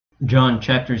John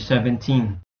chapter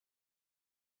 17.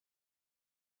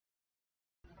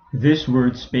 This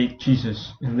word spake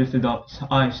Jesus, and lifted up his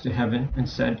eyes to heaven, and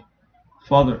said,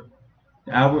 Father,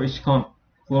 the hour is come,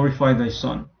 glorify thy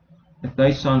Son, that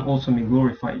thy Son also may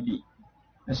glorify thee,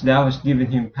 as thou hast given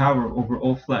him power over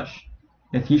all flesh,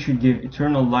 that he should give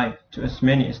eternal life to as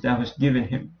many as thou hast given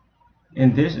him.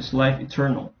 And this is life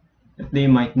eternal, that they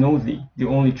might know thee, the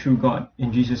only true God,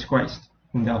 and Jesus Christ,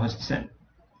 whom thou hast sent.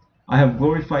 I have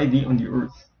glorified thee on the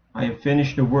earth. I have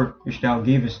finished the work which thou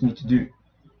gavest me to do.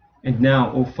 And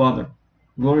now, O Father,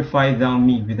 glorify thou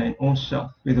me with thine own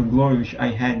self, with the glory which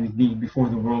I had with thee before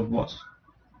the world was.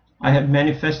 I have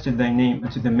manifested thy name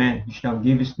unto the men which thou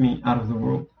gavest me out of the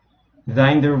world.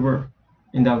 Thine there were,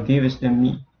 and thou gavest them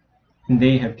me, and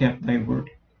they have kept thy word.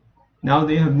 Now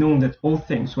they have known that all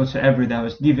things whatsoever thou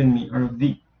hast given me are of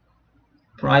thee.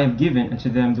 For I have given unto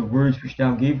them the words which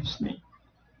thou gavest me,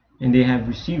 and they have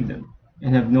received them,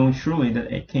 and have known surely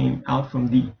that I came out from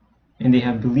thee, and they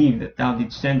have believed that thou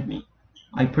didst send me.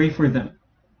 I pray for them.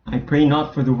 I pray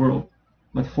not for the world,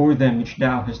 but for them which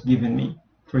thou hast given me,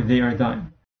 for they are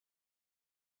thine.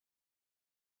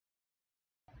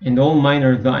 And all mine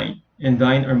are thine, and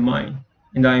thine are mine,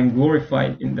 and I am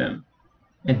glorified in them.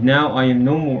 And now I am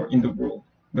no more in the world,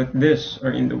 but these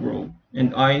are in the world,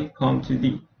 and I come to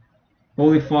thee.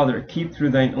 Holy Father, keep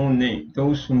through thine own name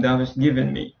those whom thou hast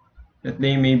given me, that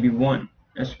they may be one,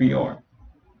 as we are.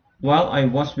 While I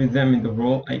was with them in the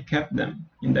world, I kept them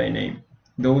in thy name.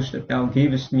 Those that thou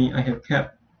gavest me I have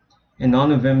kept, and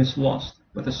none of them is lost,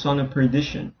 but the son of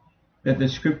perdition, that the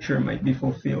scripture might be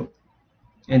fulfilled.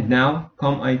 And now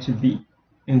come I to thee,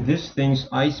 and these things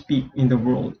I speak in the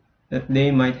world, that they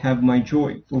might have my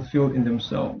joy fulfilled in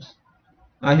themselves.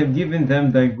 I have given them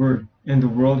thy word, and the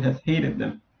world hath hated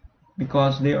them,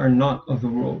 because they are not of the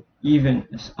world, even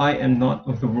as I am not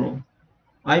of the world.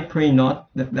 I pray not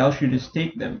that thou shouldest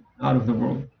take them out of the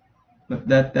world, but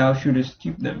that thou shouldest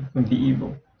keep them from the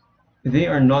evil. They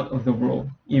are not of the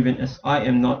world, even as I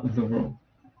am not of the world.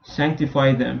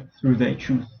 Sanctify them through thy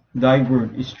truth. Thy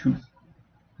word is truth.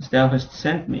 As thou hast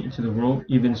sent me into the world,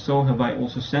 even so have I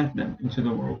also sent them into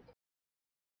the world.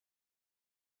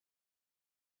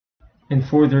 And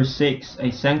for their sakes I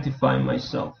sanctify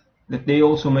myself, that they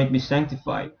also might be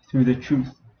sanctified through the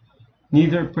truth.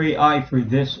 Neither pray I for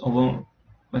this alone,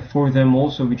 but for them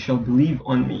also which shall believe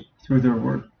on me through their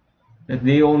word, that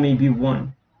they all may be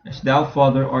one, as thou,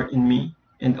 Father, art in me,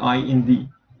 and I in thee,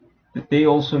 that they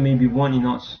also may be one in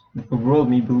us, that the world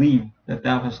may believe that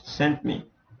thou hast sent me.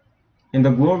 And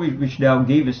the glory which thou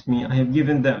gavest me I have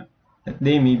given them, that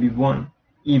they may be one,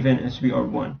 even as we are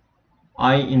one,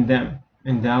 I in them,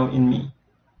 and thou in me,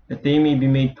 that they may be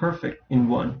made perfect in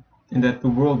one, and that the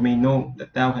world may know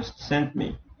that thou hast sent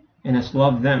me, and hast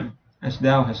loved them as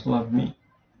thou hast loved me.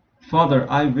 Father,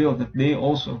 I will that they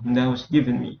also whom thou hast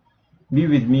given me be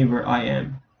with me where I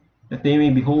am, that they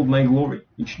may behold my glory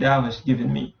which thou hast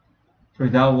given me. For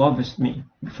thou lovest me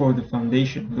before the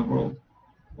foundation of the world.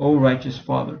 O righteous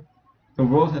Father, the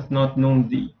world hath not known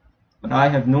thee, but I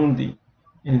have known thee,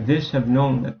 and this have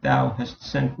known that thou hast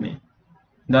sent me.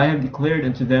 And I have declared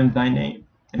unto them thy name,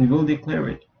 and will declare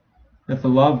it, that the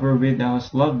love wherewith thou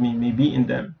hast loved me may be in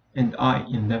them, and I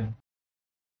in them.